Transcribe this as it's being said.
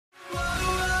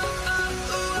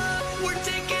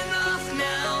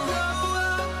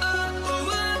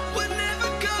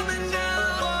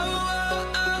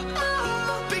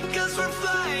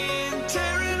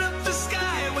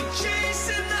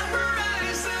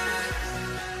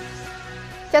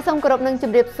จะส่งกรบหนึ่งจุ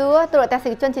ดเรียบซัวตรวจแต่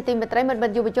สิ่งจนจิตติมตรัยมันบร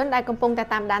รยุบจนได้กำปงแต่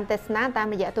ตามดันเตสนาตาม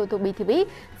ระยะตัวบีทีวี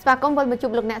สปากงบนบรรจุ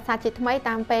ลงเนซาจิตไม่ต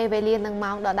ามเปเวเลียนนังเมา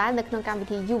ดอได้ในขนมการวิ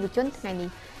ธียุบจนไงนี้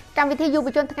การวิธียุบ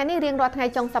จนไงนี้เรียงรอไง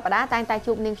จงสัปดาห์ตายตาย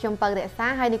จูบนิ่งชมเปิดเดซ่า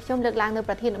ให้นิ่งชมเลือกลางใน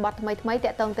ประเทศบอททำไมแต่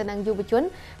ตรงแต่นังยุบจน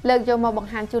เลิกโยมมาบัง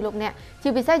ฮันจูลกเนี่ยจี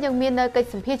บิเซยังมีเนยเกิด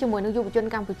สัมเพจมวยนังยุบจน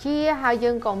กัมพูชีให้ยั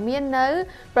งก่อมีเนย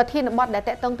ประเทศบอทแ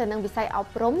ต่ตรงแต่นังวิสัยเอา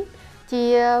พร้อมเชี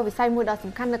ยวิสัยมวยดอส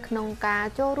ำคัญในขนมกา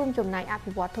โจร่วมจมในอ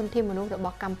ภิวัตทนทีมมนุษย์ระบ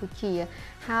บกัมพูชี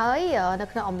หายใน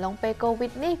ขนมลงเปโควิ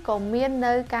ดนี่ก็มีเน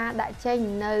ยกาได้เช่น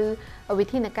เนยวิ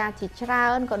ธีในการจิตชรา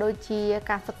ก็โดยเชีย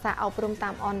การศึกษาเอาพร้อมตา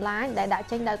มออนไลน์ได้เ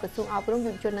ช่นได้กระทรวงเอาพร้อม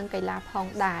ยุจนนังไกลาพอง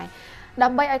ได้ด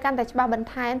ำใบไอการแต่ฉบับบัน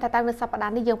ทายแต่ตามในสัปดา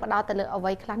ห์นี้ยังประดาวแต่เลือกเอาไ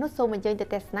ว้คลานุโซมันยังแ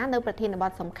ต่สนะในประเทศบอ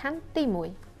ทสำคัญตีมวย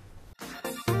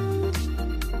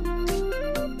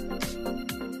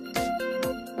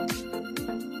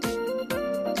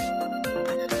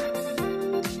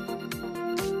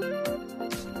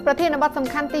ประเทศบัตรส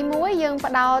ำคัญตีมวยยังปร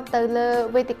ะดาวเตล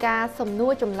เวติกาสมนั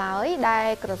วจมล้อยได้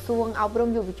กระทรวงเอาบรม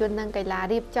อยู่จนนังไกลา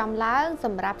เรียบจำล้างส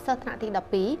ำหรับเสถานที่ดับ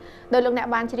ปีโดยลงใน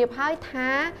บานเฉียบให้ท้า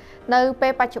ในเป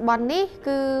ปัจจุบันนี้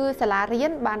คือสลาเรีย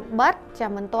นบานเบิดจะ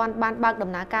เหมือนตอนบานบางด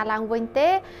ำนาการลางเวนเต้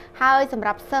ให้สำห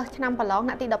รับเสถนำปลอง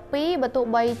นาทีดับปีบรรทุก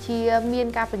ใบเชียเมียน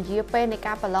การเป็นเยียเปในก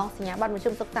ารปลองสัญญาบัตรประชุ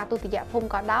มศึกษาตุติยะพม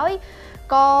ก่อนได้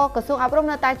ก็กระทรวงเอาบรม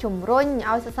ในใต้จุ่มรุ่นเ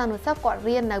อาสนุนเสกอดเ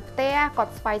รียนในเต้กอด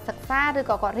ไฟศึกษาหรือ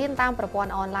กอดเรียนตามประปอน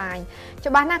ออนไลน์จะ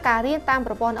บ้านหน้าการเรียนตามป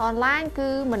ระปอนออนไลน์คื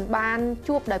อเหมือนบ้าน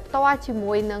จูบได้ตัวชิม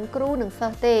วยหนึ่งครูหนึ่งเซ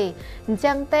เต้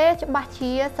จังเต้จะบ้าเ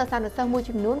ชียสนุนเสมวย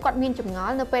จุ่มนู้นกอดมีนจุ่มง้อ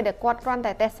ในเปเด็กกอดร้อนแ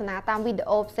ต่เทศนาตามวิดีโ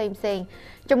อเซ็ง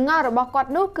จุ่มง้อระบบกอด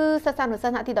นู้คือสนุนส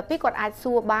ถานที่ดับปีกอดอาจ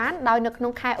สัวบ้านโดยนักน้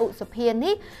องคายอุสเพียน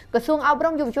นี้กระทรวงเอาบร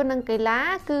มยุบชนนังไกลา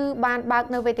คือบ้านบาง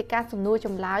ในเวทีการสมนู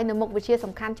จุ่มล้ายในมุกวิเชียส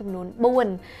ำคัญจุ่มนู้นบุญ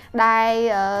ได้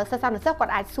สถานศึกษากอด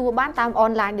อาจสัวบ้านตามออ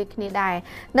นไลน์โดยคณิตได้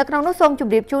นักน้องนุ่งทรงจุ่ม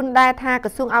เรียบจุนได้ทากร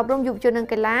ะทรวงเอาบรมยุบชนนัง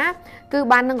ไกลาคือ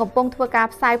บ้านนังกบปงทัวร์กา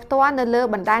ไซฟ์ตัวในเลือ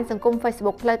บรรดาสังคมเฟซ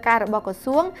บุ๊กเพลการระบบกระท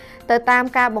รวงแต่ตาม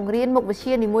การบ่งเรียนมุกวิเชี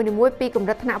ยนิมวยปีกลุ่ม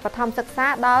รัฐนาประทอมศึกษา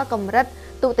ดอลกลุ่มรัฐ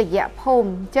ตุติยะพม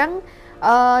จัง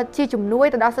ชีจุ่มนุ้ย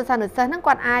แต่ดาวสถานศึกษานั่งก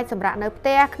อดอายสำหรับเนื้อเต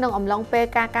ะขนมอมลองเป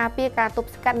กาเปียการตุบ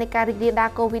สกัดในการเรียนดา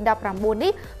โควิดดับประมูล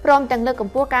นี้พร้อมจังเลิกกับ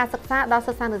พวกการศึกษาดาวส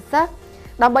ถานศึกษา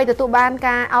ดำใบตัวบ้านก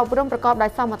ารเอาร่วมประกอบโดย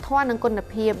สมทวนังคน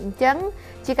เพียบจัง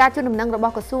ชีการจุดหนึ่งนังระบ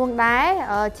บกระทรวงได้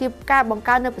ชีการบัง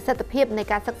คับในประสิทธิภาพใน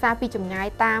การศึกษาปีจุ่มง่าย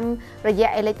ตามระยะ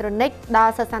อิเล็กทรอนิกส์ดาว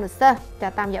สถานศึกษาจะ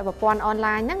ตามอย่างแบบปอนออนไล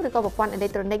น์นั่งหรือก็แบบปอนอิเล็ก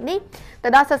ทรอนิกส์นี้แต่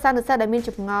ดาวสถานศึกษาได้มี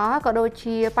จุ่มง้อก็โดย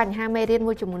ชีปัญหาเมรียนม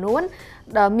วยจุ่มนู้น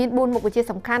มีบุญมุกวิเชีย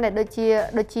สำคัญโดย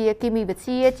ชีกิมีวิเ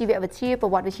ชียชีววิเชียประ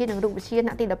วัติวิเชียหนังรูปวิเชียน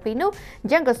าทีดับปีนู้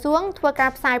ยังกระทรวงทัวร์กา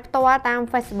รสายตัวตาม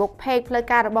Facebook เพจเพล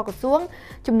การระบบกระทรวง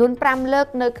จุ่มนู้นปรำเลิก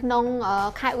ในขนม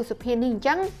ค่ายอุสเพียนนี่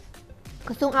จัง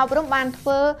กระทรวงเอาร่วมบานเฟ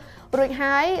อร์โดยห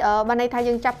ายบันในไทย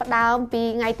ยังจับดาวปี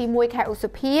ไงตีมวยแข่อุส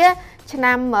เพียชน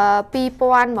ำปีป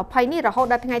อนมาไพ่นี่เราเขา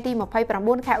ดัดไงตีมาไพ่ปรำ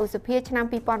บุญแข่อุสเพียชน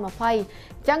ำปีปอนมาไพ่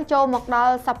จังโจมกดอล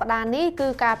สัปดาห์นี้คื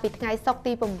อการปิดไงซอก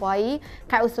ตีปุ่มไว้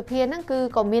แข่อุสเพียนั่นคือ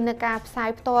ก่อมีในการสา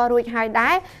ยตัวโดยหายได้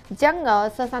จัง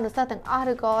เซอร์ซันเซอร์ต่างอ้อห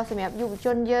รือก็สมัยอยู่จ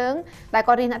นเยิงแต่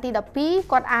ก็เรียนนาทีดับปี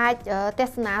ก็อาจเท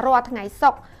ศนารอดไงซ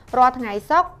อกรอทั้งไง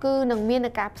ซอกคือหนึ่งมีใน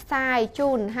การสายจู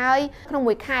นให้ขนมหม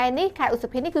วยไข่นี่ไข่อุส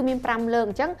เพียนี่คือมีปรำเลิง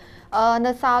จังใน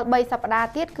ซอยใบสัปดาห์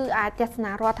ที่คืออาจจะสน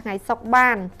ารอทั้งไงซอกบ้า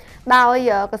นโดย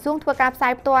กระทรวงทัวร์การสา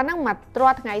ยตัวนั่งหมัดรอ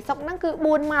ทั้งไงซอกนั่นคือ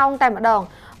บุญเมาแต่มาดอง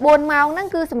บุญเมานั่น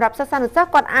คือสำหรับศาสนาจักร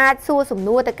ก่อนอาจสู้สม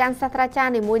นัวแต่การศาสตราจาร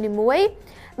ย์ในมวย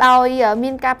โดยมี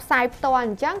การสายตัว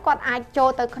จังก่อนอาจโจ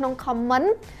แต่ขนมคอมเมน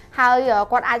ต์ให้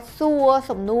ก่อนอาจสู้ส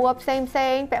มนัวเซ็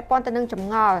งแปะปอนตะนึงจ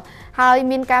ำงอให้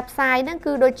มีการสายนั่น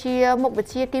คือโดยเชียมุกวิ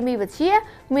เชียกิมีวิเชีย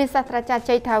มีศาสตราจารย์ใจ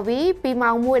ทาวีปีเมา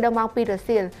มวยดาวเมาปีรัสเ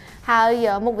ซียให้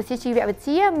มุกวิเชียชีววิเ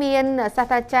ชียมีศาส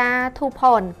ตราจารย์ทูพ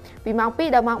รปีเมาปี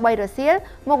ดาวเมาใบรัสเซีย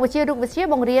มุกวิเชียลูกวิเชีย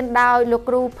บงเรียนดาวลูกค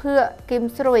รูเพื่อกิม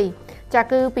สรุยจาก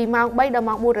คือปีเมาใบดาวเม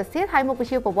าบูรัสเซียให้มุกวิเ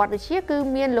ชียประวัติวิเชียคือ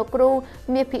มีลูกครู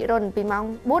มีพิรนปีเมา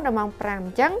บูดาวเมาปราม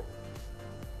จัง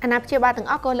อนาคตเชื่อบ้านถึง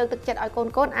อ้อก็เลิกตึกจัดอ้อย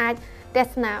โกนอาจเท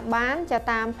ศนาบ้านจะ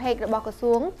ตามเพจระบบกระทร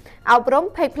วงเอาพร้อม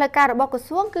เพจเพลการระบบกระ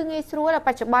ทรวงคือไงสรู้แล้ว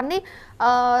ปัจจุบันนี้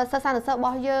สถานศึกษาบอ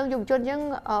กยังอยู่จนยัง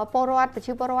โปรวัตไป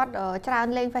ชื่อโปรวัตจาน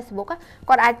เล่น Facebook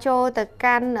ก็อาจโจแต่ก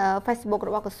าร Facebook ร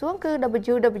ะบบกระทรวงคือ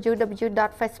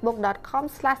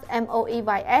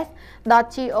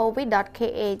www.facebook.com/moeys.gov.ka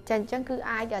จังคือไ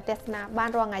อเดียเทศนาบ้าน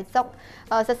รองไงซก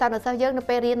สถานศึกษายังไ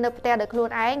ปเรียนในแต่เด็กครู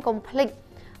ไอ้คอมพลีท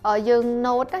ยังโ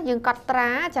น้ตยังกัดตรา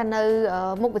จะใน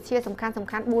มุกวิเชียสำ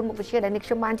คัญบุญมุกวิเชียได้ใน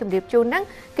ช่วงบ้านจุ่มเรียบจูนนั่ง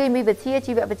กีมีวิเชีย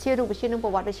ชีววิเชียรูปวิเชียนึงปร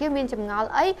ะวัติวิเชียมีจำงอ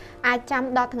อาจจ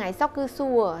ำดอทั้งไงซอกคือสั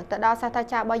วแต่ดอซาตา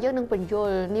จาบอยเยอะนึงเป็นโย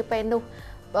ลนี่เป็นดู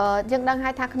យើងដឹងហើ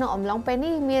យថាក្នុងអំឡុងពេល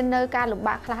នេះមាននៅការលំ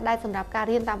បាកខ្លះដែរសម្រាប់ការ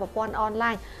រៀនតាមប្រព័ន្ធអន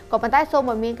ឡាញក៏ប៉ុន្តែសូម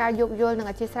ឲ្យមានការយោគយល់និង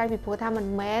អធិស្ឋានពីព្រោះថាមិន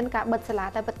មែនការបិទសាលា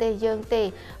តែប្រទេសយើងទេ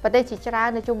ប្រទេសជាច្រើន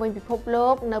នៅជុំវិញពិភពលោ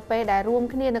កនៅពេលដែលរួម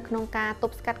គ្នានៅក្នុងការទ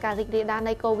ប់ស្កាត់ការរីករាលដាល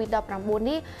នៃ COVID-19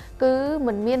 នេះគឺ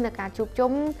មិនមាននៅការជួប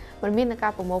ជុំមិនមាននៅកា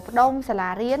រប្រមូលផ្ដុំសាលា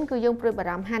រៀនគឺយើងព្រួយបា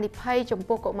រម្ភហានិភ័យចំ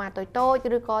ពោះកុមារតូច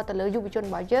ៗឬក៏ទៅលើយុវជន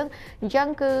របស់យើងអញ្ចឹង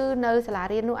គឺនៅសាលា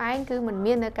រៀននោះឯងគឺមិន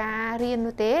មាននៅការរៀន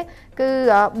នោះទេគឺ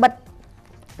បិទ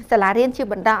សាលារៀនជា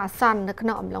បណ្ដោះអាសន្ននៅក្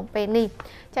នុងអំឡុងពេលនេះ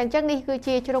ចាអញ្ចឹងនេះគឺ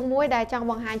ជាជ្រុងមួយដែលចង់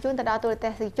បង្ហាញជូនទៅដល់ទូរទ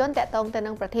ស្សនិកជនតាក់ទងទៅ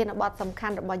នឹងប្រធានបទសំខា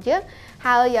ន់របស់យើង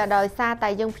ហើយដោយសារតែ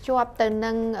យើងភ្ជាប់ទៅ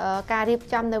នឹងការរៀប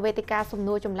ចំនៅវេទិកាសំ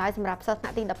ណួរចម្លើយសម្រាប់សិស្សថ្នា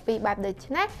ក់ទី12បែបដូច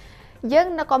នេះយើង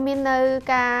ក៏មាននៅ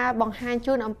ការបង្ហាញ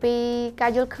ជូនអំពីកា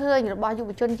រយល់ឃើញរបស់យុ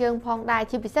វជនយើងផងដែរ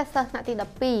ជាពិសេសសិស្សថ្នាក់ទី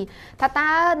12ថាតើ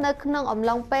នៅក្នុងអំ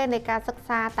ឡុងពេលនៃការសិក្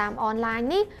សាតាមអនឡាញ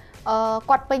នេះ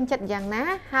គាត់ពេញចិត្តយ៉ាងណា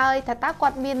ហើយថាតើគា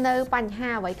ត់មាននៅបញ្ហា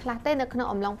អ្វីខ្លះទេនៅក្នុង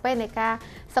អំឡុងពេលនៃការ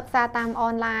សិក្សាតាមអ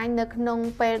នឡាញនៅក្នុង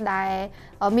ពេលដែល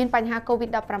មានបញ្ហា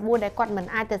COVID-19 ដែលគាត់មិន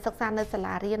អាចទៅសិក្សានៅសា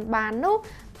លារៀនបាននោះ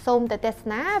សូមទៅទស្ស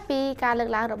នាពីការលើក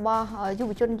ឡើងរបស់យុ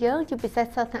វជនយើងជាពិសេស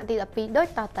សិស្សថ្នាក់ទី12ដូច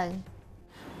តទៅ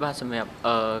បាទសម្រាប់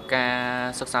ការ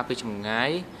សិក្សាពីចម្ងាយ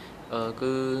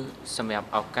គឺសម្រាប់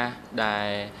ឱកាសដែល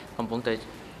កំពុងតែ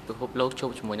ពិភពលោកជួប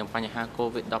ជាមួយនឹងបញ្ហា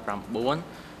COVID-19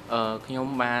 ខ្ញុំ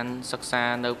បានសិក្សា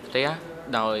នៅផ្ទះ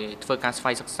ដោយធ្វើការស្វ័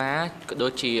យសិក្សាក៏ដូ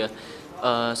ចជា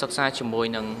សិក្សាជាមួយ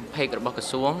នឹង page របស់ក្រ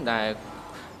សួងដែល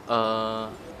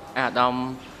អាដាម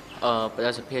ប្រ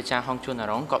សិទ្ធភាពចាស់ហុងជួន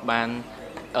រងក៏បាន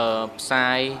ផ្សា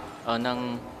យនិង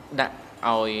ដាក់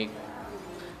ឲ្យ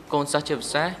កូនសិស្សជាពិ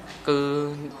សេសគឺ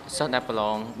សិស្សដែលប្រឡ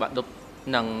ងបាក់ឌុប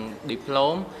និងឌីប្លូ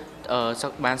ម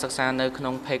បានសិក្សានៅក្នុ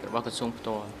ង page របស់ក្រសួងផ្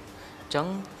ទាល់អញ្ចឹង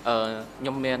ខ្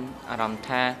ញុំមានអារម្មណ៍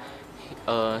ថា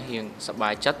រៀងសប្បា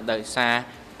យចិត្តដោយសារ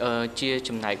ជា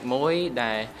ចំណែកមួយ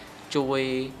ដែលជួយ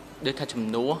ដូចថាជំ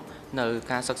នួសនៅ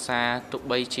ការសិក្សាទោះ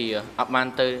បីជាអត់បាន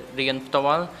ទៅរៀនផ្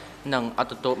ទាល់និងអត់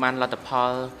ទទួលបានលទ្ធផ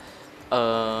ល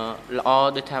ល្អ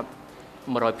ដូចថា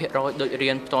 100% ដូច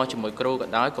រៀនផ្ទាល់ជាមួយគ្រូក៏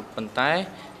ដោយក៏ប៉ុន្តែ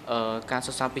ការ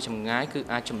សិក្សាពីចម្ងាយគឺ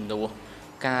អាចជំនួស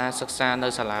ការសិក្សានៅ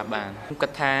សាលាបានខ្ញុំគិ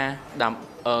តថា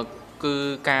គឺ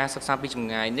ការសិក្សាពីចម្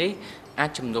ងាយនេះអាច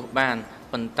ជំនួសបាន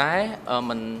ប៉ុន្តែ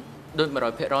មិនដូច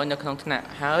 100% នៅក្នុងថ្នាក់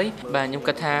ហើយបាទខ្ញុំ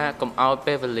គិតថាកុំឲ្យ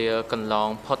ពេលវេលាកន្លង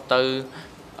ផុតទៅ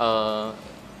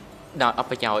ដោយអប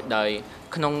ប្រយោជន៍ដោយ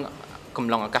ក្នុងកំ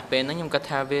ឡុងឱកាសពេលហ្នឹងខ្ញុំគិត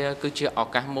ថាវាគឺជាឱ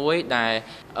កាសមួយដែល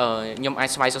ខ្ញុំអាច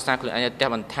ស្វ័យសិក្សាខ្លួនឯងនៅផ្ទះ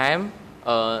បន្ថែម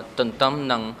ទន្ទឹម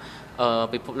នឹង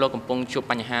ពិភពលោកកំពុងជួប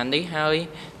បញ្ហានេះហើយ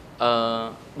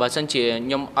បើសិនជា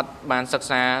ខ្ញុំអត់បានសិក្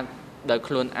សាដោយ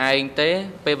ខ្លួនឯងទេ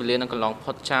ពេលវេលានឹងកន្លង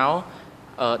ផុតចោល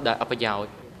ដោយអបប្រយោជ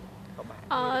ន៍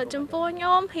ចំពោះខ្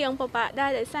ញុំរៀងពិបាកដែ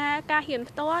រដោយសារការរៀន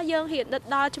ផ្ទាល់យើងរៀនដិត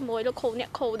ដល់ជាមួយលោកគ្រូអ្នក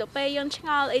គ្រូដល់ពេលយើងឆ្ង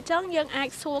ល់អីចឹងយើងអាច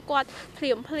សួរគាត់ភ្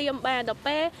លាមបានដល់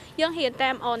ពេលយើងរៀនតា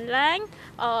មអនឡាញ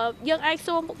យើងអាច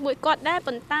សួរមួយគាត់ដែរ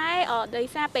ប៉ុន្តែដោយ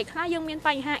សារពេលខ្លះយើងមានប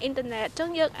ញ្ហាអ៊ីនធឺណិតចឹង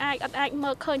យើងអាច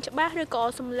មើលឃើញច្បាស់ឬក៏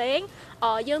សំឡេង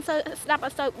យើងស្ដាប់អ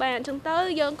ត់សូវបានអញ្ចឹងទៅ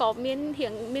យើងក៏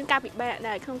មានការពិបាក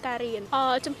ដែរក្នុងការរៀន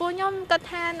ចំពោះខ្ញុំគិត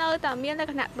ថានៅតែមានល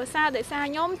ក្ខណៈប្រសើរដោយសារ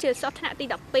ខ្ញុំជាសិស្សថ្នាក់ទី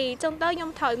12អញ្ចឹងទៅខ្ញុំ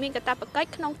ត្រូវមានកាតព្វកិច្ច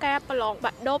ក្នុងការប្រឡង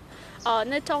បាក់ឌុប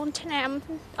នៅចុងឆ្នាំ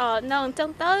នៅអញ្ចឹង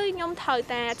ទៅខ្ញុំត្រូវ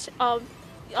តែ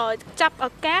ចាប់ឱ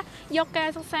កាសយកការ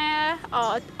សិក្សា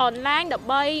អនឡាញដើម្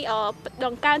បីប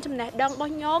ង្កើនចំណេះដឹងរប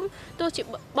ស់ខ្ញុំទោះជា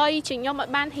បីជាខ្ញុំមិន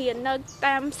បានរៀននៅ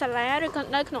តាមសាលាឬក៏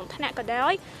នៅក្នុងថ្នាក់ក៏ដោ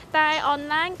យតែអន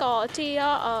ឡាញក៏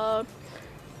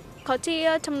ជា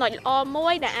ចំណុចល្អមួ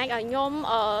យដែលអាចឲ្យខ្ញុំ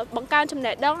បង្កើនចំ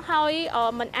ណេះដឹងហើយ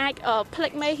មិនអាចភ្លេ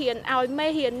ចមេរៀនឲ្យមេ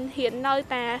រៀននៅ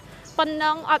តែប៉ុណ្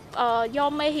ណឹងអត់យក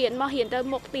មេរៀនមករៀនទៅ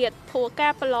មុខទៀតព្រោះកា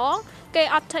រប្រឡងគេ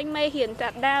អត់ចេញមេរៀនតែ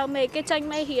ដើមគេចេញ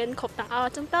មេរៀនគ្រប់ទាំងអស់អ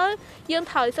ញ្ចឹងទៅយើង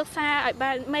ត្រូវសិក្សាឲ្យ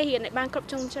បានមេរៀនឲ្យបានគ្រប់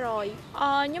ជ្រុងជ្រោយ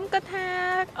ខ្ញុំគិតថា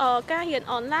ការរៀន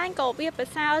អនឡាញក៏វាប្រ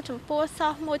សើរចំពោះសិ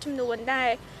ស្សមួយចំនួនដែ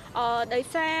រដោយ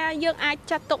សារយើងអាច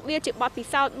ចាត់ទុកវាជាបទពិ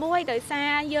សោធន៍មួយដោយសា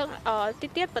រយើងទៀ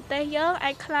តប្រទេសយើង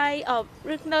អាចคล้าย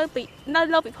ឬនៅ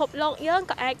លើពិភពលោកយើង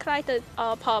ក៏អាចคล้ายទៅ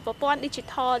ប្រើប្រព័ន្ធ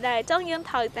digital ដែរអញ្ចឹងយើង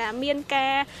ត្រូវតែមានកា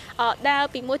រដើរ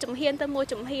ពីមួយជំហានទៅមួយ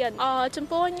ជំហានចំ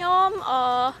ពោះខ្ញុំ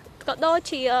ក៏ដូច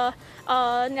ជា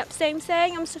អ្នកផ្សេង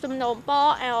ខ្ញុំសំណូមពរ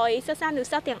ឲ្យសិស្សានុ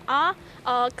សិស្សទាំងអស់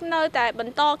នៅតែប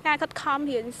ន្តការខិតខំ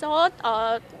រៀនសូត្រ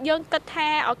យើងគិតថា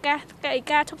ឱកាស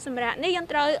ការឈប់សម្រាកនេះយើង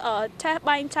ត្រូវចេះ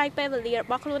បែងចែកពេលវេលារ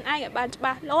បស់ខ្លួនឯងឲ្យបានច្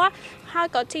បាស់លាស់ហើយ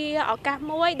ក៏ជាឱកាស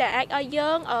មួយដែលអាចឲ្យ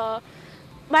យើង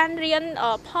បានរៀន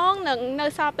ផងនឹងនៅ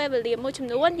សល់ពេលវេលាមួយចំ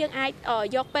នួនយើងអាច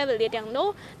យកពេលវេលាទាំងនោះ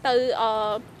ទៅ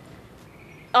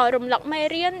រំលឹកមេ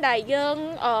រៀនដែលយើង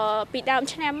ពីដើម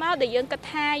ឆ្នាំមកដែលយើងគិត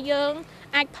ថាយើង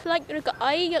អាចភ្លេចឬក៏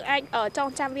អីយើងអាចចង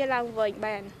ចាំវាឡើងវិញ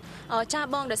បាន ចា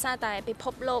បងដោយសារតែពិភ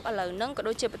ពលោកឥឡូវហ្នឹងក៏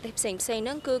ដូចជាប្រទេសផ្សេងៗហ្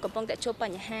នឹងគឺកំពុងតែជួបប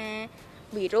ញ្ហា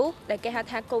វីរុសដែលគេហៅ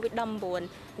ថា COVID-19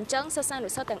 អញ្ចឹងសិស្សានុ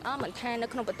សិស្សទាំងអស់មិនថានៅ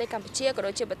ក្នុងប្រទេសកម្ពុជាក៏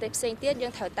ដូចជាប្រទេសផ្សេងទៀតយើ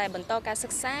ងត្រូវតែបន្តការសិ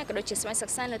ក្សាក៏ដូចជាស្វែងសិ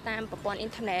ក្សានៅតាមប្រព័ន្ធអ៊ី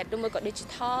នធឺណិតឬមួយក៏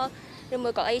digital ឬមួ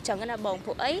យក៏អីចឹងណាបង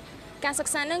ពួកអីការសិ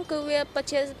ក្សាហ្នឹងគឺវាពិត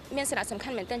ជាមានសារៈសំខា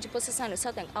ន់មែនទែនចំពោះសិស្សានុសិ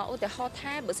ស្សទាំងអស់ឧទាហរណ៍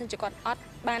ថាបើសិនជាគាត់អត់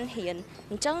បានរៀន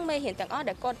អញ្ចឹងមេរៀនទាំងអស់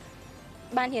ដែលគាត់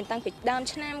បានរៀនតាំងពីដើម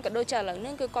ឆ្នាំក៏ដូចជាឥឡូវហ្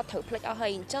នឹងគឺគាត់ត្រូវភ្លេចអស់ហើ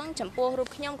យអញ្ចឹងចំពោះរូប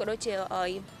ខ្ញុំក៏ដូចជា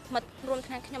មិត្តរួម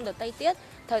ថ្នាក់ខ្ញុំដទៃទៀត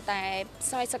ត្រូវតែ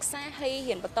ស្វែងសិក្សាហើយ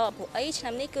រៀនបន្តពួកអីឆ្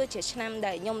នាំនេះគឺជាឆ្នាំ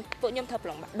ដែលពួកខ្ញុំធ្វើប្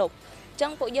រឡងបាក់ឌុបអញ្ចឹ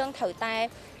ងពួកយើងត្រូវតែ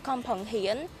ខំប្រឹងរៀ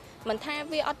នមិនថា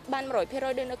វាអត់បាន 100%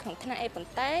 ដូចនៅក្នុងថ្នាក់អីប៉ុន្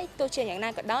តែទោះជាយ៉ាងណា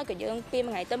ក៏ដោយក៏យើងពី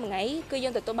មួយថ្ងៃទៅមួយថ្ងៃគឺយើ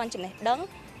ងទទួលបានចំណេះដឹង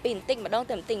ពីបន្តិចម្ដង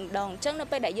ទៅបន្តិចម្ដងអញ្ចឹងនៅ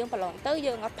ពេលដែលយើងប្រឡងទៅ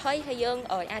យើងអត់ភ័យហើយយើង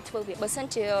អាចធ្វើវាបើសិន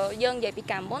ជាយើងនិយាយពី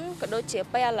ការមុនក៏ដូចជា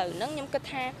ពេលឥឡូវហ្នឹងខ្ញុំគិត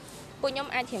ថាពួកខ្ញុំ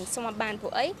អាចរៀនស្មបានពួ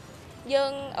កអីយើ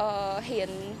ងរៀ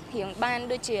នបាន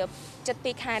ដូចជា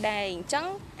7-2ខែដែរអញ្ចឹង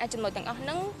អាចចំណុចទាំងអស់ហ្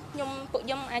នឹងពួកខ្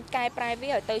ញុំអាចកែប្រែវា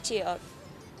ឲ្យទៅជា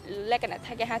លក្ខណៈ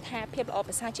ថាគេហៅថាភាពល្អ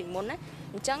ប្រសើរជាងមុនណា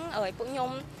អញ្ចឹងពួកខ្ញុំ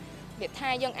និយាយថា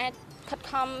យើងអាចខិត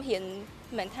ខំរៀន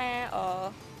មិនថា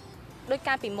ដោយ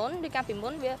ការពីមុន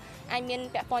វាអាចមាន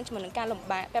ពាក់ព័ន្ធជាមួយនឹងការលំ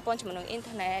បាកពាក់ព័ន្ធជាមួយនឹងអ៊ីន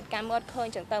ធឺណិតការមើលឃើញ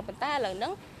ចឹងទៅប៉ុន្តែឥឡូវហ្នឹ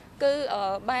ងគឺ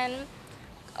បាន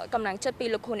កម្លាំងចិត្តពី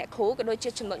លោកគ្រូអ្នកគ្រូក៏ដូចជា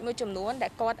ចំណុចមួយចំនួនដែ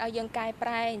លគាត់ឲ្យយើងកែប្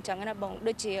រែអញ្ចឹងណាបង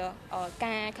ដូចជា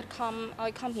ការខិតខំឲ្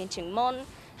យខំរៀនជាងមុន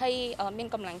ហើយមាន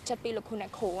កម្លាំងចិត្តពីលោកគ្រូអ្ន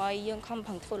កគ្រូឲ្យយើងខំប្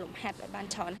រឹងធ្វើលំហាត់ឲ្យបាន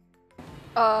ច្រើន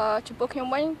ចំពោះខ្ញុំ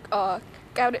វិញ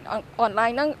ការរៀនអនឡាញ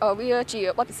ហ្នឹងវាជា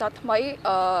បទពិសោធន៍ថ្មី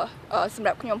សម្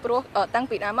រាប់ខ្ញុំព្រោះតាំង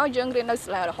ពីដើមមកយើងរៀននៅ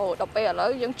សាលារហូតដល់ពេលឥឡូ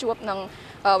វយើងជួបនឹង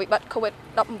វិបត្តិ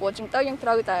COVID-19 ចឹងទៅយើងត្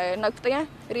រូវតែនៅផ្ទះ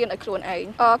រៀនឲ្យខ្លួនឯង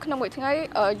ក្នុងមួយថ្ងៃ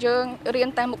យើងរៀន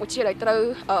តាមមុខវិជ្ជាដែលត្រូវ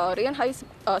រៀនហើយ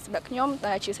សម្រាប់ខ្ញុំ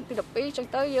ដែលជាសិស្សទី12ចឹង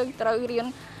ទៅយើងត្រូវរៀន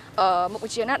មុខវិ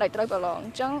ជ្ជាណាដែលត្រូវប្រឡងអ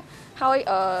ញ្ចឹងហើយ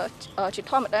ជា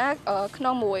ធម្មតាក្នុ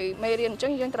ងមួយមេរៀនអញ្ចឹ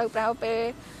ងយើងត្រូវប្រើពេល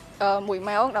1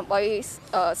ម៉ោងដើម្បី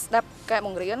ស្ដាប់ការប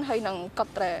ង្រៀនហើយនឹងក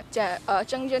ត់ត្រាចាអ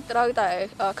ញ្ចឹងយើងត្រូវតែ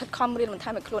ខិតខំរៀនបន្ថែ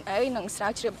មឲ្យខ្លួនឯងនិងស្រា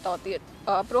វជ្រាវបន្តទៀត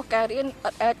ព្រោះការរៀន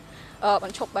អាចប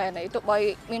ញ្ឈប់បានទេទោះបី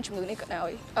មានជំងឺនេះក៏ដោយ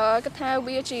គិតថា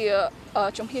វាជា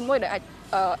ជំហានមួយដែលអាច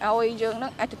ឲ្យយើងនឹ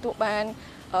ងអាចទទួលបាន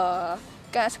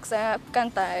ការសិក្សាកា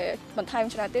ន់តែបន្ថែម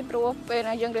ច្រើនទៀតព្រោះពេល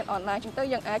ណាយើងរៀនអនឡាញអញ្ចឹងទៅ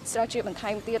យើងអាចស្រាវជ្រាវបន្ថែ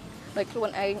មទៀតដោយខ្លួន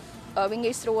ឯងវា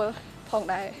ងាយស្រួលផង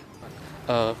ដែរ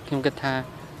ខ្ញុំគិតថា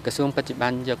ក្រសួងបច្ចុប្ប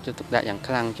ន្នយកចិត្តទុកដាក់យ៉ាង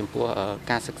ខ្លាំងចំពោះ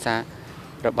ការសិក្សា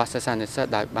របស់សិស្សានុសិស្ស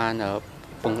ដោយបាន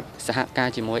សហការ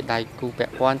ជាមួយដៃគូពា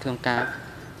ក់ព័ន្ធក្នុងការ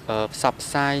ផ្សព្វផ្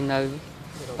សាយនៅ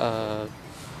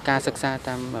ការសិក្សា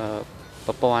តាម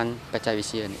ប្រព័ន្ធបច្ចេកវិ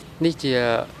ទ្យានេះជា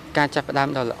ការចាប់ផ្ដើម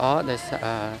ដ៏ល្អ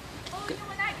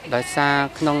ដោយសារ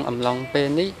ក្នុងអំឡុងពេល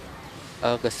នេះ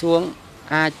ក្រសួង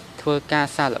អាចធ្វើការ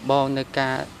សាកល្បងនៅកា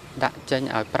រដាក់ចេញ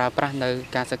ឲ្យប្រើប្រាស់នៅ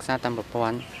ការសិក្សាតាមប្រព័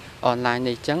ន្ធអនឡាញ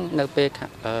នេះអញ្ចឹងនៅពេល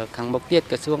ខាងមុខទៀត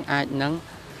ក្រសួងអាចនឹង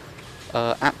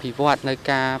អភិវឌ្ឍនៅ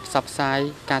ការផ្សព្វផ្សាយ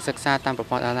ការសិក្សាតាមប្រ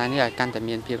ព័ន្ធអនឡាញនេះឲ្យកាន់តែ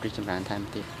មានភាពរីកចម្រើនថែម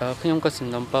ទៀតខ្ញុំក៏សំ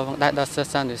ណូមពរផងដែរដល់សិ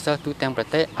ស្សានុសិស្សទូទាំងប្រ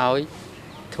ទេសឲ្យ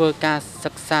ធ្វើការ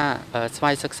សិក្សាស្វ័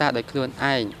យសិក្សាដោយខ្លួន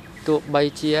ឯងទោះបី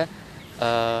ជា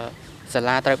សា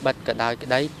លាត្រូវបិទក៏ដោយក្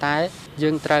តីតែយើ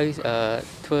ងត្រូវ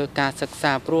ធ្វើការសិក្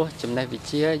សាព្រោះចំណេះវិជ្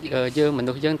ជាយើងម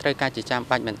នុស្សយើងត្រូវការជាចាំ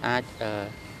បាច់មិនអាច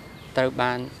ត្រូវ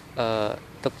បាន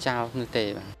ទុកចោលនោះទេ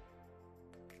បាទ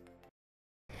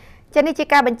ចា៎នេះជា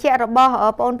ការបញ្ជាក់របស់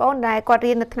បងប្អូនដែលគាត់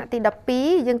រៀននៅថ្នាក់ទី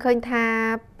12យើងឃើញថា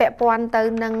ពាក់ព័ន្ធទៅ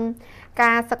នឹង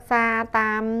ការសិក្សា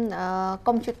តាម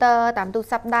កុំព្យូទ័រតាមទូរ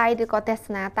ស័ព្ទដៃឬក៏ទស្ស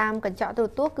នាតាមកញ្ចក់ទូរ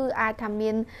ទស្សន៍គឺអាចថាមា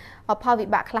នផលវិ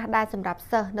បាកខ្លះដែរសម្រាប់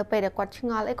សិស្សនៅពេលដែលគាត់ឆ្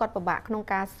ងល់អីគាត់ពិបាកក្នុង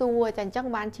ការសួរចា៎អញ្ចឹង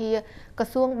បានជាក្រ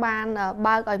សួងបាន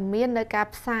បើកឲ្យមាននៅការ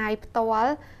ផ្សាយផ្ទា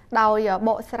ល់ដោយប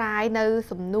កស្រាយនៅ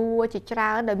សំណួរជាច្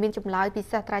រើនដោយមានចម្លើយពី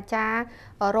សាស្ត្រាចារ្យ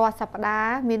រាល់សប្តា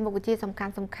ហ៍មានមុខវិជ្ជាសំខា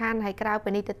ន់ហើយក្រៅពី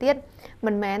នេះទៅទៀត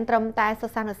មិនមែនត្រឹមតែសិ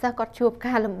ស្សានុសិស្សគាត់ជួប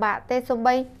ការលំបាកទេសូម្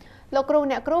បីលោកគ្រូ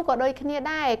អ្នកគ្រូក៏ដូចគ្នា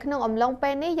ដែរក្នុងអំឡុងពេ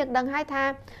លនេះយើងដឹងហើយថា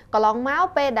កន្លងមក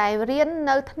ពេលដែលរៀន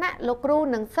នៅថ្នាក់លោកគ្រូ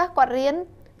និងសិស្សគាត់រៀន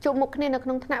ជួបមុខគ្នានៅក្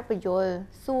នុងថ្នាក់បញ្យល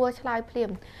សួរឆ្លើយភ្លាម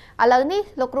ឥឡូវនេះ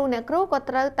លោកគ្រូអ្នកគ្រូក៏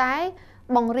ត្រូវតែ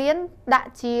បង្រៀនដាក់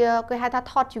ជាគេហៅថា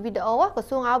ថតជាវីដេអូក្រ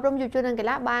សួងអប់រំយុវជននិងកី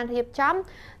ឡាបានរៀបចំ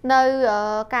នៅ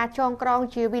ការចងក្រង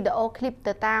ជាវីដេអូឃ្លីប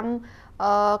ទៅតាម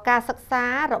ការសិក្សា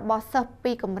របស់សិស្ស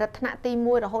ពីកម្រិតថ្នាក់ទី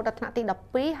1រហូតដល់ថ្នាក់ទី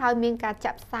12ហើយមានការ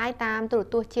ចាក់ផ្សាយតាមទូរ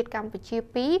ទស្សន៍ជាតិកម្ពុជា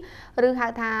2ឬហៅ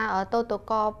ថាតូត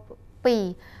ក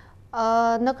2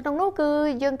 នៅក្នុងនោះគឺ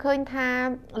យើងឃើញថា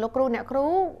លោកគ្រូអ្នកគ្រូ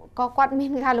ក៏គាត់មាន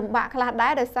ការលំបាកខ្លះដែ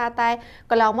រដោយសារតែ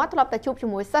កន្លងមកធ្លាប់តែជួបជា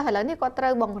មួយសិស្សឥឡូវនេះគាត់ត្រូ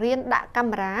វបង្រៀនដាក់កា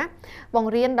មេរ៉ាប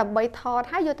ង្រៀនដើម្បីថត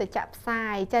ហើយយកទៅចាក់ផ្សា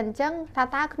យចឹងអញ្ចឹងថា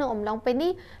តើក្នុងអំឡុងពេល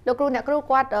នេះលោកគ្រូអ្នកគ្រូ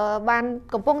គាត់បាន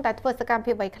កំពុងតែធ្វើសកម្ម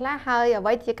ភាពអ្វីខ្លះហើយអ្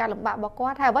វីជាការលំបាករបស់គា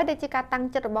ត់ហើយអ្វីដែលជាការតាំង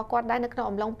ចិត្តរបស់គាត់ដែរនៅក្នុង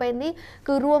អំឡុងពេលនេះ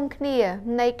គឺរួមគ្នា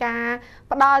នៃការ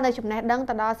ផ្ដល់នៅចំណេះដឹង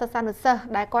ទៅដល់សិស្សានុសិស្ស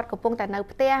ដែលគាត់កំពុងតែនៅ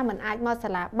ផ្ទះមិនអាចមកសា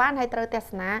លាបានហើយត្រូវទស្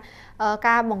សនា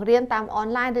ការបង្រៀនតាមអន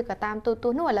ឡាញឬក៏តាមទូរទ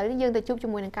ស្សន៍នោះឥឡូវនេះយើងទៅជួបជា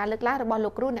មួយនឹងការលើកឡើងរបស់លោ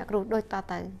កគ្រូអ្នកគ្រូដូចត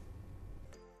ទៅ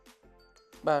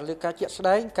បាទលើការជាក់ស្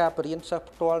ដែងការបរៀនសិស្ស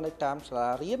ផ្ទាល់នៅតាមសាលា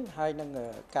រៀនហើយនឹង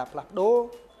ការផ្លាស់ប្ដូរ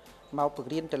មកប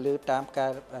ង្រៀនទៅលើតាមកា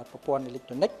រប្រព័ន្ធអេឡិច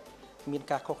ត្រូនិកមាន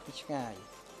ការខុសគ្នាឆ្ងាយ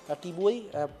ទី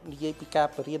1និយាយពីការ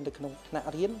បរៀននៅក្នុងថ្នាក់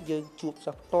រៀនយើងជួប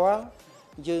សិស្សផ្ទាល់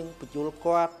យើងបញ្យល់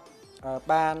គាត់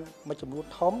បានមួយចំនួន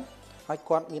ធំហើយ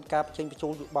គាត់មានការបញ្ចេញបញ្ចូ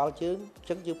លយោបល់យើងអញ្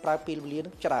ចឹងយើងប្រើពេលវេលា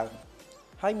នឹងច្រើន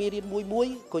ហើយមេរៀនមួយ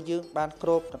ក៏យើងបានគ្រ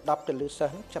បដណ្ដប់ទៅលើសិស្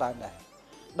សនឹងច្រើនដែរ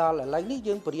ដល់ឥឡូវនេះ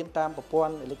យើងបរៀនតាមប្រព័ន្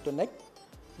ធអេឡិចត្រូនិក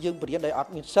យើងបរៀនដោយអ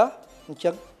ត់មានសិស្សអញ្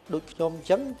ចឹងដូចខ្ញុំអញ្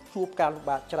ចឹងជួបការលំ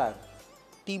បាកច្រើន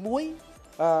ទី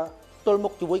1ទល់មុ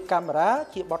ខជាមួយកាមេរ៉ា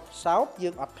ជាបទពិសោធន៍យើ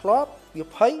ងអត់ធ្លាប់វា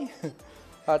ភ័យ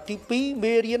ទី2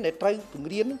មេរៀនដែលត្រូវបង្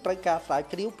រៀនត្រូវការស្រាវ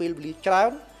ជ្រាវពេលវេលាច្រើ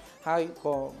នហើយ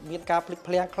ក៏មានការភ្លេច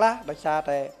ភ្លាំងខ្លះដោយសារ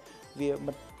តែវា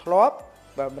មិនធ្លាប់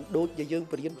và mìnhដូចជាយើង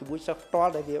បរៀនជាមួយសិស្សផ្ទា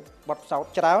ល់ដែលវាបត់សោត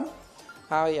ច្រើន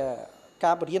ហើយ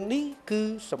ការបរៀននេះគឺ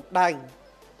សំដែង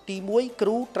ទី1គ្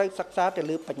រូត្រូវសិក្សាទៅ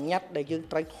លើបញ្ញត្តិដែលយើង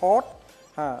ត្រូវថត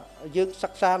យើងសិ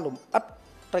ក្សាលំអិត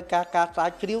ត្រូវការស្រាវ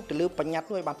ជ្រាវទៅលើបញ្ញត្តិ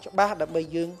នោះឲ្យបានច្បាស់ដើម្បី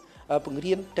យើងបង្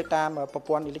រៀនទៅតាមប្រ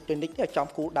ព័ន្ធអេឡិចត្រូនិកចំ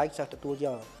គោលដៅសិស្សទទួលយ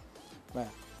ក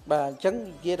បាទអញ្ចឹង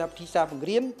និយាយថាវិធីសាស្ត្របង្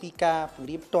រៀនពីការបង្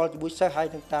រៀនផ្ទាល់ជាមួយសិស្សហើយ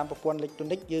នឹងតាមប្រព័ន្ធអេឡិចត្រូ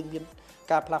និកយើងមាន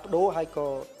ការផ្លាស់ប្ដូរហើយក៏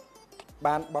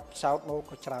បានបត់ពិសោធន៍មក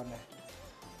ក៏ច្រើនដែរ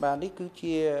បាទនេះគឺ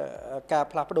ជាការ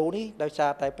ផ្លាស់ប្ដូរនេះដោយសា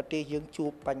រតែប្រទេសយើងជួ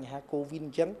បបញ្ហាកូវីដអ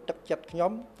ញ្ចឹងទឹកចិត្តខ្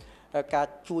ញុំការ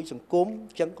ជួយសង្គម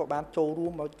អញ្ចឹងក៏បានចូលរួ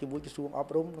មមកជាមួយក្រសួងអ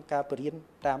ប់រំក្នុងការបរៀន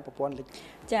តាមប្រព័ន្ធលេខ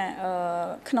ចា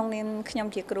ក្នុងនាមខ្ញុំ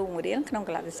ជាគ្រូបង្រៀនក្នុង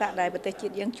កលៈទេសៈដែលប្រទេសជា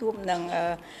តិយើងជួបនឹង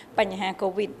បញ្ហាកូ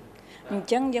វីដអញ្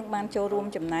ចឹងយើងបានចូលរួម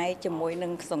ចំណែកជាមួយនឹ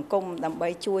ងសង្គមដើម្បី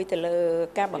ជួយទៅលើ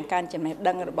ការបង្កើនចំណេះ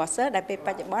ដឹងរបស់សិស្សដែលពេលប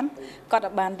ច្ចុប្បន្នគាត់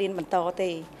អាចបានរៀនបន្តទេ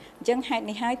អញ្ចឹងហេតុ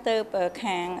នេះហើយទៅ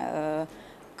ខាង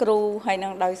គ្រូហើយនឹ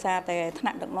ងដោយសារតែថ្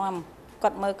នាក់ដឹកនាំគា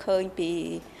ត់មើលឃើញពី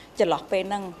ចន្លោះពេល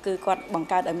ហ្នឹងគឺគាត់បង្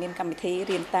កើតឲ្យមានកម្មវិធី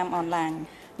រៀនតាមអនឡាញ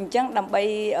អញ្ចឹងដើម្បី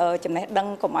ចំណេះដឹង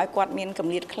កុំឲ្យគាត់មានគ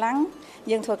ម្លាតខ្លាំង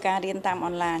យើងធ្វើការរៀនតាមអ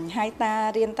នឡាញហើយតា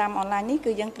រៀនតាមអនឡាញនេះ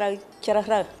គឺយើងត្រូវជ្រើស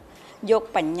រើសយក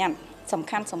បញ្ញត្តិសំ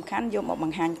ខាន់យកមកប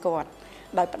ង្ហាញគាត់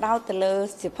ដោយផ្ដោតទៅលើ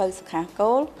សៀវភៅសិក្ខា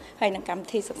គោលហើយនឹងកម្មវិ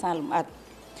ធីសិក្សាលម្អិត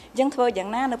យើងធ្វើយ៉ាង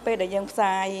ណានៅពេលដែលយើងផ្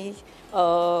សាយ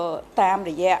តាម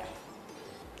រយៈ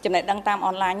ចំណេះដឹងតាមអ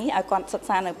នឡាញនេះឲ្យគាត់សិក្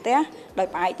សានៅផ្ទះដោយ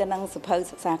ផ្អែកទៅនឹងសៀវភៅ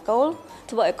សិក្សាគោល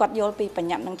ធ្វើឲ្យគាត់យល់ពីប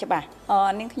ញ្ញត្តិនឹងច្បាស់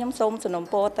នាងខ្ញុំសូមសំណូម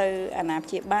ពរទៅអាណា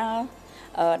ព្យាបាល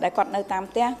ដែលគាត់នៅតាម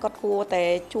ផ្ទះគាត់គួរតែ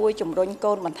ជួយជំរុញ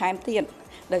កូនបន្ថែមទៀត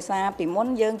ដោយសារពីមុន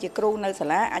យើងជាគ្រូនៅសា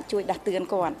លាអាចជួយដាស់តឿន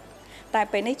គាត់តែ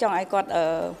ពេលនេះចង់ឲ្យគាត់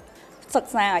សិ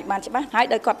ក្សាឲ្យបានច្បាស់ហើយ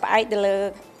ដោយគាត់ផ្អែកទៅលើ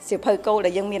សៀវភៅគោលដែ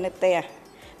លយើងមាននៅផ្ទះ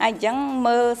អញ្ចឹង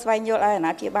មើលស្វែងយល់ឲ្យអា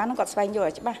ណាព្យាបាលគាត់ស្វែងយល់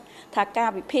ឲ្យច្បាស់ថាការ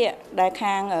វិភាគដែល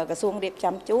ខាងក្រសួងរៀប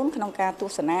ចំជូនក្នុងការទ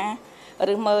ស្សនា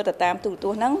ឬមើលទៅតាមទូរទ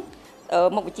ស្សន៍ហ្នឹង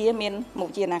មុខវិជ្ជាមានមុខ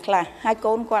វិជ្ជាណាខ្លះហើយ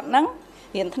កូនគាត់ហ្នឹង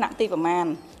រៀនថ្នាក់ទីប្រមាណ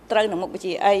ត្រូវនឹងមុខវិជ្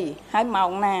ជាអីហើយម៉ោ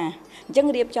ងណាអញ្ចឹង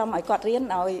រៀបចំឲ្យគាត់រៀន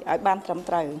ឲ្យបានត្រឹម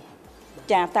ត្រូវ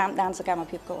ចាតាមដានសកម្ម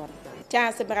ភាពគាត់ចា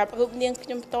សម្រាប់រូបនាងខ្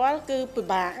ញុំផ្ទាល់គឺពិ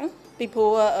បាកពីព្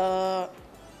រោះ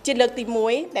ជាលើកទី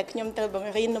1ដែលខ្ញុំទៅប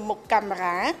ង្រៀននៅមុខកាមេ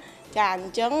រ៉ាចាអ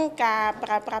ញ្ចឹងការប្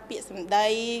រើប្រាស់ពាក្យសម្ដី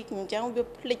អញ្ចឹងវា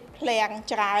ភ្លេចភ្លាំង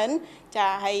ច្រើនចា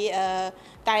ហើយ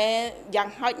តែយ៉ាង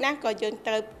ហោចណាស់ក៏យើង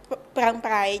ត្រូវប្រឹង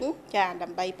ប្រែងចាដើ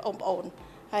ម្បីបងប្អូន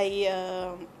ហើយ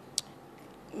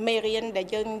មេរៀនដែល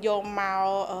យើងយកមក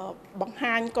បង្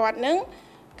ហាញគាត់នឹង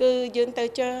គឺយើងទៅ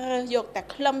ជ្រើសរើសយកតែ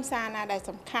ខ្លឹមសារណាដែល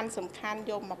សំខាន់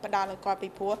យកមកផ្ដល់ឲ្យគាត់ពី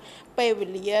ព្រោះពេលវេ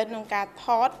លាក្នុងការថ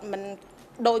តมัน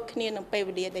ដូចគ្នានឹងពេល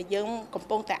វេលាដែលយើងកំ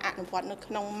ពុងតែអនុវត្តនៅ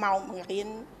ក្នុងម៉ោងបង្រៀន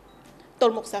ទ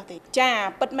ល់មុខសិស្សទេចា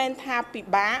ពិតមែនថាពិ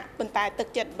បាកប៉ុន្តែទឹក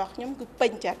ចិត្តរបស់ខ្ញុំគឺពេ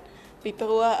ញចិត្តពីព្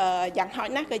រោះយ៉ាងហោច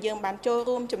ណាស់ក៏យើងបានចូល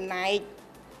រួមចំណែក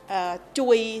ជួ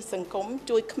យសង្គម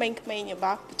ជួយក្មេងៗរប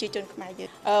ស់ប្រជាជនខ្មែរយើង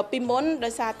ពីមុនដោ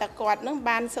យសារតែគាត់នឹង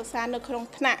បានសិក្សានៅក្នុង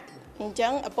ថ្នាក់អញ្ចឹ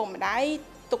ងឪពុកម្ដាយ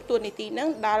ទុកតួនាទីនឹង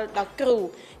ដល់គ្រូ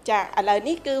ចាឥឡូវ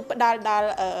នេះគឺផ្ដល់ដល់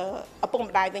ឪពុក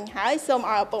ម្ដាយវិញហើយសូម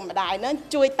ឲ្យឪពុកម្ដាយនឹង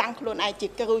ជួយតាំងខ្លួនឯងជា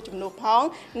គ្រូជំនួសផង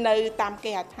នៅតាម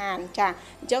គេហដ្ឋានចា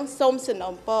អញ្ចឹងសូមសំណូ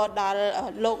មពរដល់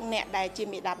លោកអ្នកដែលជា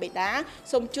មេដាបេដា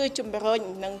សូមជួយជំរុញ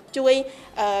និងជួយ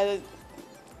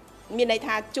មានន័យ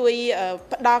ថាជួយ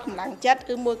ផ្ដល់កម្លាំងចិត្ត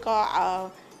ឬមួយក៏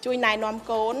ជួយណែនាំ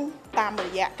កូនតាមរ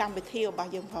យៈកម្មវិធីរបស់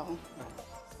យើងផង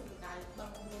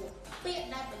ពាក្យ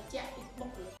ដែលបញ្ជាក់ពីបុ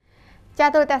គ្គលិកចា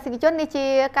ទូរទស្សនិកជននេះជា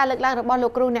ការលើកឡើងរបស់លោ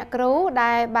កគ្រូអ្នកគ្រូ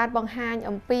ដែលបានបង្ហាញ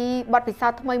អំពីបទពិសោ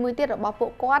ធន៍ថ្មីមួយទៀតរបស់ពួ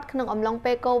កគាត់ក្នុងអំឡុង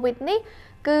ពេលកូវីដនេះ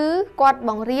គឺគាត់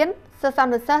បង្រៀនសិស្ស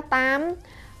និស្សិតតាម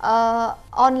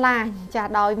អនឡាញចា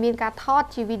ដោយមានការថត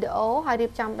ជាវីដេអូហើយរៀ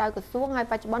បចំដោយក្រសួងហើយ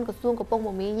បច្ចុប្បន្នក្រសួងកំពុងម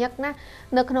មាញឹកណា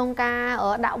នៅក្នុងការ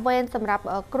ដាក់វេនសម្រាប់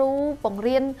គ្រូបង្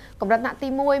រៀនកម្រិតថ្នាក់ទី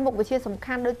1មុខវិជ្ជាសំ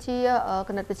ខាន់ដូចជា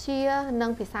គណិតវិទ្យានិ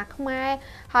ងភាសាខ្មែរ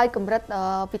ហើយកម្រិត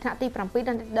ពីថ្នាក់ទី7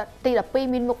ដល់ទី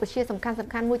12មានមុខវិជ្ជាសំខា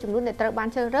ន់មួយចំនួនដែលត្រូវបាន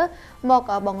ជ្រើសរើសមក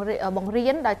បង្រៀ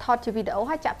នដោយថតជាវីដេអូ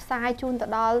ហើយចាក់ផ្សាយជូនទៅ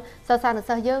ដល់សិស្សានុ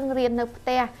សិស្សយើងរៀននៅផ្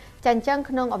ទះចាអញ្ចឹង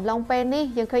ក្នុងអំឡុងពេលនេះ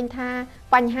យើងឃើញថា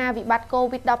បញ្ហាវិបត្តិ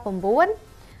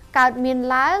COVID-19 កើតមាន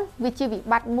ឡើងវាជាវិ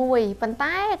បត្តិមួយប៉ុន្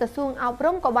តែក្រសួងអប់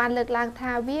រំក៏បានលើកឡើង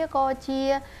ថាវាក៏ជា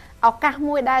ឱកាស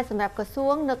មួយដែរសម្រាប់ក្រសួ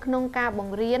ងនៅក្នុងការប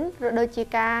ង្រៀនឬដូចជា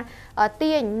ការ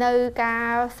ទាញនៅកា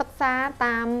រសិក្សា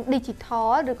តាម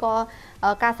digital ឬក៏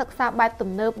ការសិក្សាបែបទំ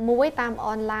នើបមួយតាមអ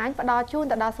នឡាញផ្ដល់ជូន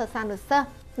ទៅដល់សិស្សានុសិស្ស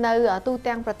នៅទូ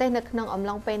ទាំងប្រទេសនៅក្នុងអំ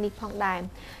ឡុងពេលនេះផងដែរ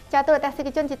ចាទូរទស្ស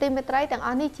និកជនជាទីមេត្រីទាំងអ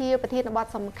ស់នេះជាប្រធានបទ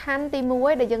សំខាន់ទី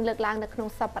1ដែលយើងលើកឡើងនៅក្នុង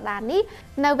សប្តាហ៍នេះ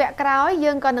នៅវគ្គក្រោយ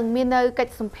យើងក៏នឹងមាននៅកិ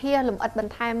ច្ចសម្ភាសន៍លម្អិតប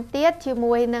ន្ថែមទៀតជា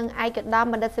មួយនឹងឯកឧត្តម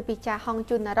បណ្ឌិតសេពីចាហុង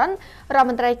ជុននរិនរដ្ឋ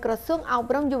មន្ត្រីក្រសួងអ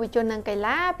ប់រំយុវជននិងកី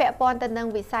ឡាពាក់ព័ន្ធទៅនឹង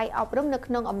វិស័យអប់រំនៅ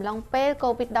ក្នុងអំឡុងពេល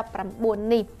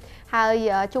COVID-19 នេះហើយ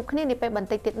ជួបគ្នានាពេលបន្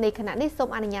តិចទៀតនេះខណៈនេះសូម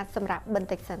អនុញ្ញាតសម្រាប់បន្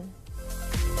តិចសិន